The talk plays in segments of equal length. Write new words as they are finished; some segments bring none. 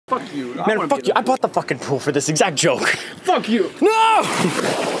Fuck you. Man, fuck you. I bought the fucking pool for this exact joke. Fuck you. No!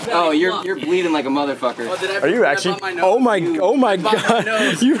 Oh, you're bleeding like a motherfucker. Oh, Are you actually? Oh my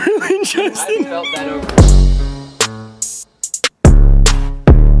god. You really just I felt that over.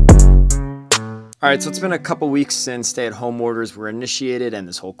 Alright, so it's been a couple weeks since stay-at-home orders were initiated and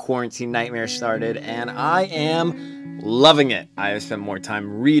this whole quarantine nightmare started, and I am loving it. I have spent more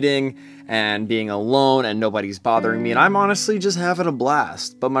time reading and being alone and nobody's bothering me, and I'm honestly just having a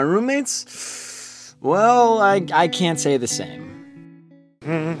blast. But my roommates, well, I can't say the same.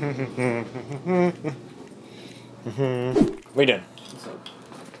 What are you doing?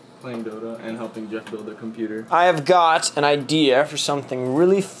 Playing Dota and helping Jeff build a computer. I have got an idea for something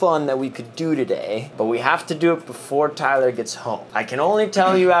really fun that we could do today, but we have to do it before Tyler gets home. I can only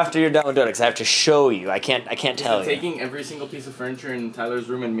tell you after you're done with Dota, because I have to show you. I can't tell you. Taking every single piece of furniture in Tyler's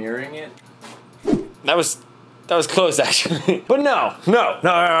room and mirroring it? That was close, actually. But no.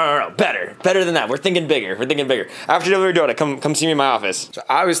 Better than that. We're thinking bigger. After we're Dota, come see me in my office. So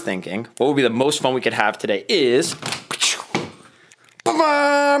I was thinking, what would be the most fun we could have today is,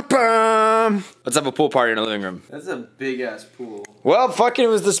 let's have a pool party in the living room. That's a big ass pool. Well, fuck it,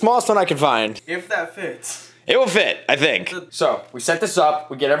 was the smallest one I could find. If that fits. It will fit, I think. So, we set this up,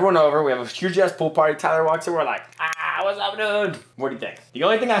 we get everyone over, we have a huge ass pool party, Tyler walks in, we're like, what's up, dude? What do you think? The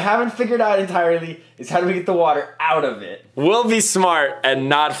only thing I haven't figured out entirely is how do we get the water out of it. We'll be smart and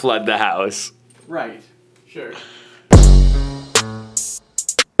not flood the house. Right, sure.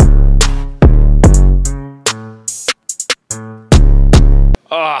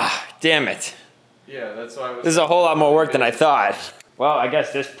 Oh, damn it. Yeah, that's why I was... This is a whole lot more work than I thought. Well, I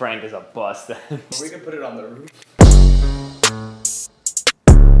guess this prank is a bust then. We can put it on the roof.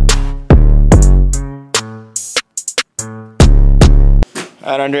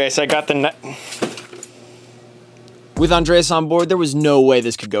 Alright, Andreas, I got the net. With Andreas on board, there was no way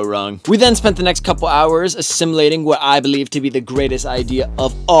this could go wrong. We then spent the next couple hours assimilating what I believe to be the greatest idea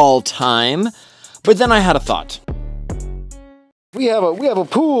of all time. But then I had a thought. We have a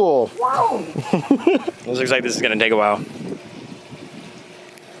pool. Wow. This looks like this is gonna take a while.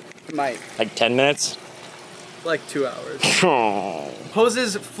 It might. Like 10 minutes? Like 2 hours. Oh.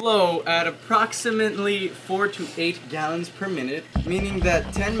 Hoses flow at approximately 4 to 8 gallons per minute, meaning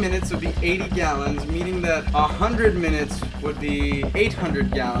that 10 minutes would be 80 gallons, meaning that 100 minutes would be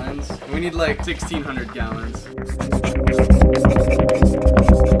 800 gallons. We need like 1,600 gallons.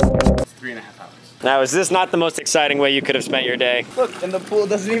 3.5 hours. Now, is this not the most exciting way you could have spent your day? Look, and the pool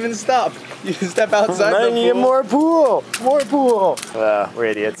doesn't even stop. You step outside the pool. Need more pool. We're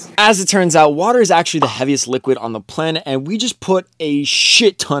idiots. As it turns out, water is actually the heaviest liquid on the planet, and we just put a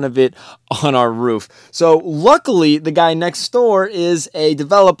shit ton of it on our roof. So luckily, the guy next door is a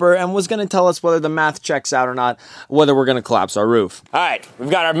developer and was gonna tell us whether the math checks out or not, whether we're gonna collapse our roof. All right, we've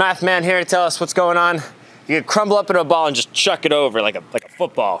got our math man here to tell us what's going on. You could crumble up into a ball and just chuck it over like a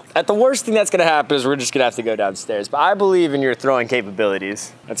football. At the worst thing that's gonna happen is we're just gonna have to go downstairs. But I believe in your throwing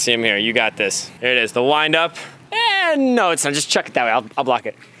capabilities. Let's see him here, you got this. Here it is, the wind up. No, it's not, just chuck it that way, I'll block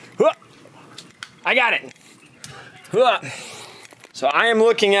it. I got it. So I am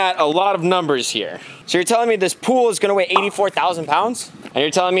looking at a lot of numbers here. So you're telling me this pool is gonna weigh 84,000 pounds? And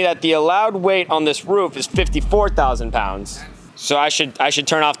you're telling me that the allowed weight on this roof is 54,000 pounds. So I should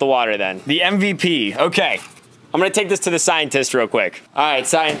turn off the water then. The MVP, okay. I'm gonna take this to the scientist real quick. All right,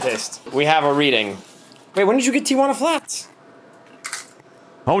 scientist, we have a reading. Wait, when did you get Tijuana Flats?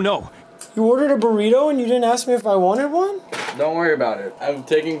 Oh no. You ordered a burrito and you didn't ask me if I wanted one? Don't worry about it. I'm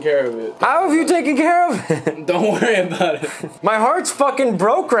taking care of it. How have you taken care of it? Don't worry about it. My heart's fucking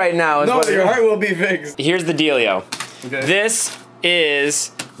broke right now. No, your heart will be fixed. Here's the dealio. Okay. This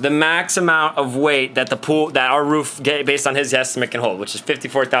is the max amount of weight that our roof, based on his estimate, can hold, which is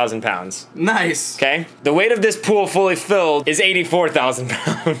 54,000 pounds. Nice. Okay? The weight of this pool fully filled is 84,000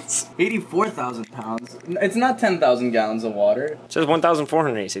 pounds. 84,000 pounds? It's not 10,000 gallons of water. It says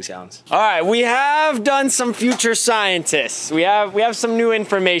 1,486 gallons. All right, we have done some future scientists. We have some new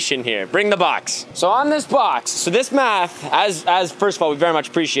information here. Bring the box. So on this box, so this math, as first of all, we very much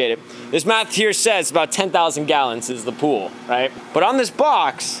appreciate it. This math here says about 10,000 gallons is the pool, right? But on this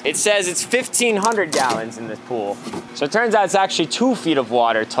box, it says it's 1,500 gallons in this pool. So it turns out it's actually 2 feet of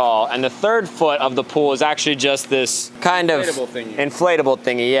water tall, and the 3rd foot of the pool is actually just this kind of inflatable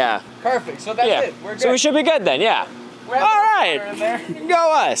thingy, yeah. Perfect, so that's it, we're good. So we should be good then, yeah. All right,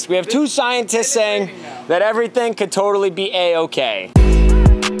 go us. We have 2 scientists saying that everything could totally be A-okay.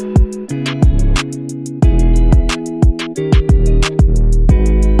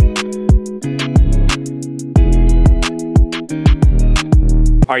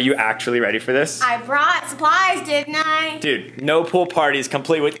 Are you actually ready for this? I brought supplies, didn't I? Bye. Dude, no pool party is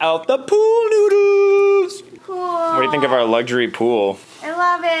complete without the pool noodles. Cool. What do you think of our luxury pool? I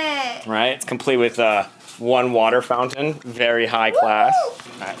love it. Right? It's complete with one water fountain. Very high class.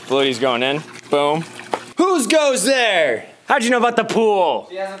 All right, Floaty's going in. Boom. Whose goes there? How'd you know about the pool?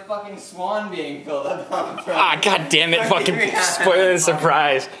 She has a fucking swan being filled up on the front. Ah, god damn it, fucking spoiler the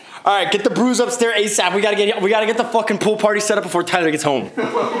surprise. All right, get the brews upstairs ASAP. We gotta get the fucking pool party set up before Tyler gets home. Oh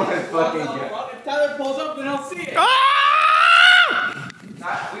my fucking god. If Tyler pulls up, then I'll see it. Ah!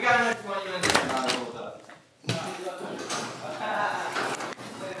 We got another 20 minutes to hold up.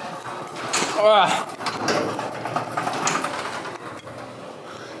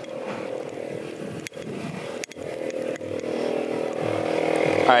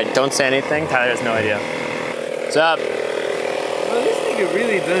 All right, don't say anything. Tyler has no idea. What's up? Well, this nigga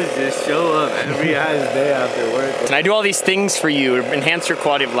really does just show up every ass day after work. And I do all these things for you to enhance your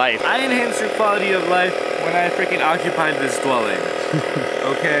quality of life. I enhance your quality of life when I freaking occupied this dwelling.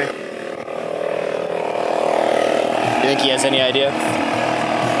 Okay? You think he has any idea?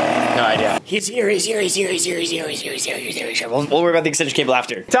 No idea. He's here. We'll worry about the extension cable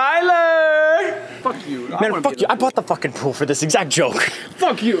after. Tyler! Fuck you. Man, fuck you. I bought the fucking pool for this exact joke.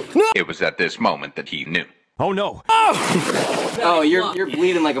 Fuck you. It was at this moment that he knew. Oh no. Oh, you're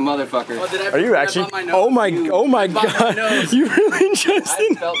bleeding like a motherfucker. Are you actually? Oh my god. You really just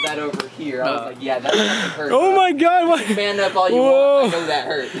I felt that over here. I was like, yeah, that fucking hurt. Oh my god. What? Stand up all you want. I know that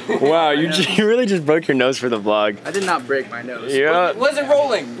hurt. Wow, you really just broke your nose for the vlog. I did not break my nose. Yeah. Was it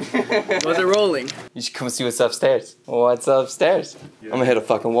rolling? Was it rolling? You should come see what's upstairs. What's upstairs? I'm gonna hit a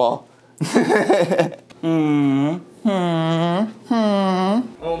fucking wall.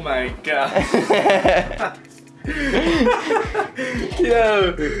 Oh my god.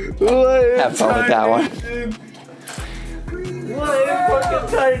 Yo, what is Have fun with that one. What is fucking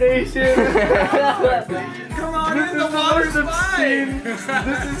Tarnation? Come on, this the water's obscene.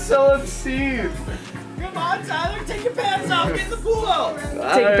 This is so obscene. Come on, Tyler, take your pants off. Get in the pool.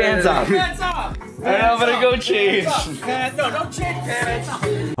 Take your pants off. Pants off. I'm gonna go change. No, don't change pants.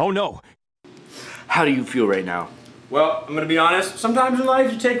 Oh no. How do you feel right now? Well, I'm gonna be honest. Sometimes in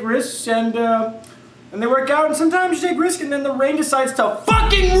life you take risks and they work out, and sometimes you take risks and then the rain decides to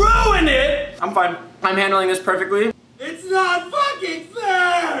fucking ruin it. I'm fine. I'm handling this perfectly. It's not fucking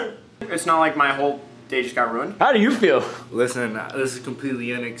fair. It's not like my whole day just got ruined. How do you feel? Listen, this is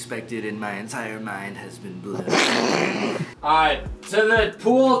completely unexpected and my entire mind has been blown. Alright, to the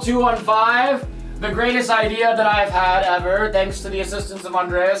pool 215. The greatest idea that I've had ever, thanks to the assistance of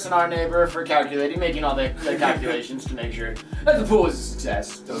Andreas and our neighbor for making all the calculations to make sure that the pool is a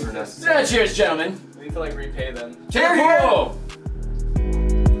success. Those were necessary. Yeah, cheers, gentlemen. We need to like repay them. To the pool!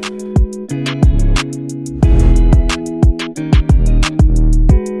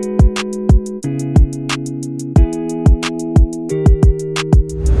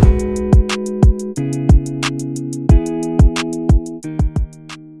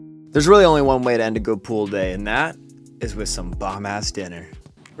 There's really only one way to end a good pool day, and that is with some bomb-ass dinner.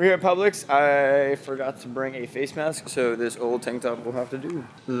 We're here at Publix. I forgot to bring a face mask, so this old tank top will have to do.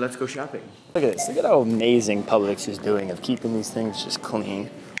 Let's go shopping. Look at this. Look at how amazing Publix is doing of keeping these things just clean.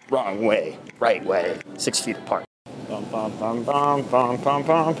 Wrong way, right way, 6 feet apart. Bum, bum, bum, bum, bum, bum,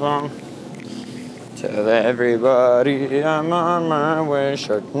 bum, bum. Tell everybody I'm on my way,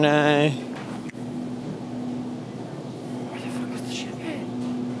 Chardonnay.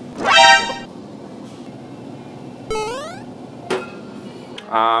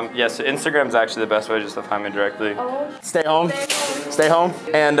 Yes, Instagram's actually the best way just to find me directly. Stay home,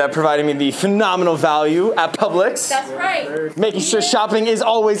 and providing me the phenomenal value at Publix. That's right. Making sure shopping is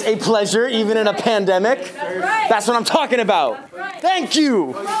always a pleasure, even in a pandemic. That's right. That's what I'm talking about. That's right. Thank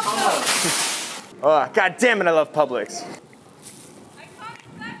you. Oh, God damn it, I love Publix.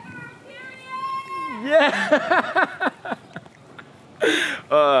 Yeah.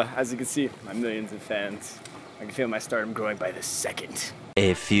 As you can see, my millions of fans. I can feel my stardom growing by the second.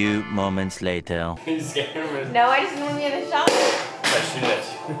 A few moments later. No, I just want to be in the shop.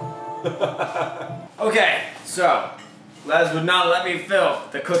 Okay, so Les would not let me film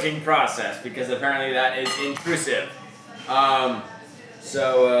the cooking process because apparently that is intrusive.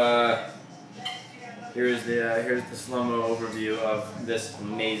 Here's the slow-mo overview of this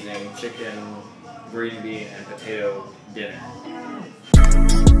amazing chicken, green bean, and potato dinner.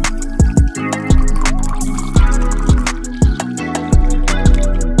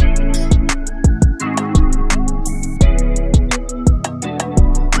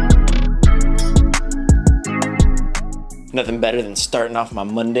 Nothing better than starting off my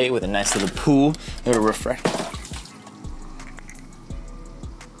Monday with a nice little pool. A little refresh.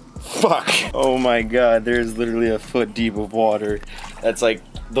 Fuck. Oh my god, there's literally a foot deep of water. That's like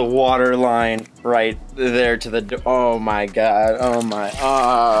the water line right there to the oh my god, oh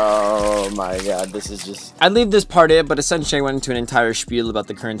my god, this is just... I'd leave this part in, but essentially I went into an entire spiel about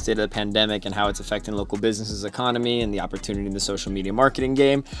the current state of the pandemic and how it's affecting local businesses' economy and the opportunity in the social media marketing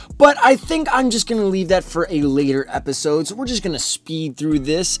game. But I think I'm just gonna leave that for a later episode, so we're just gonna speed through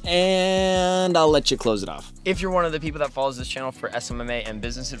this and I'll let you close it off. If you're one of the people that follows this channel for SMMA and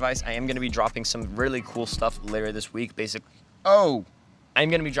business advice, I am gonna be dropping some really cool stuff later this week, I'm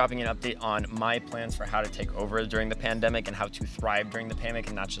going to be dropping an update on my plans for how to take over during the pandemic and how to thrive during the pandemic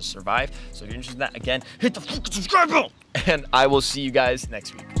and not just survive. So if you're interested in that, again, hit the fucking subscribe button. And I will see you guys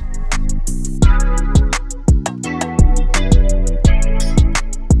next week.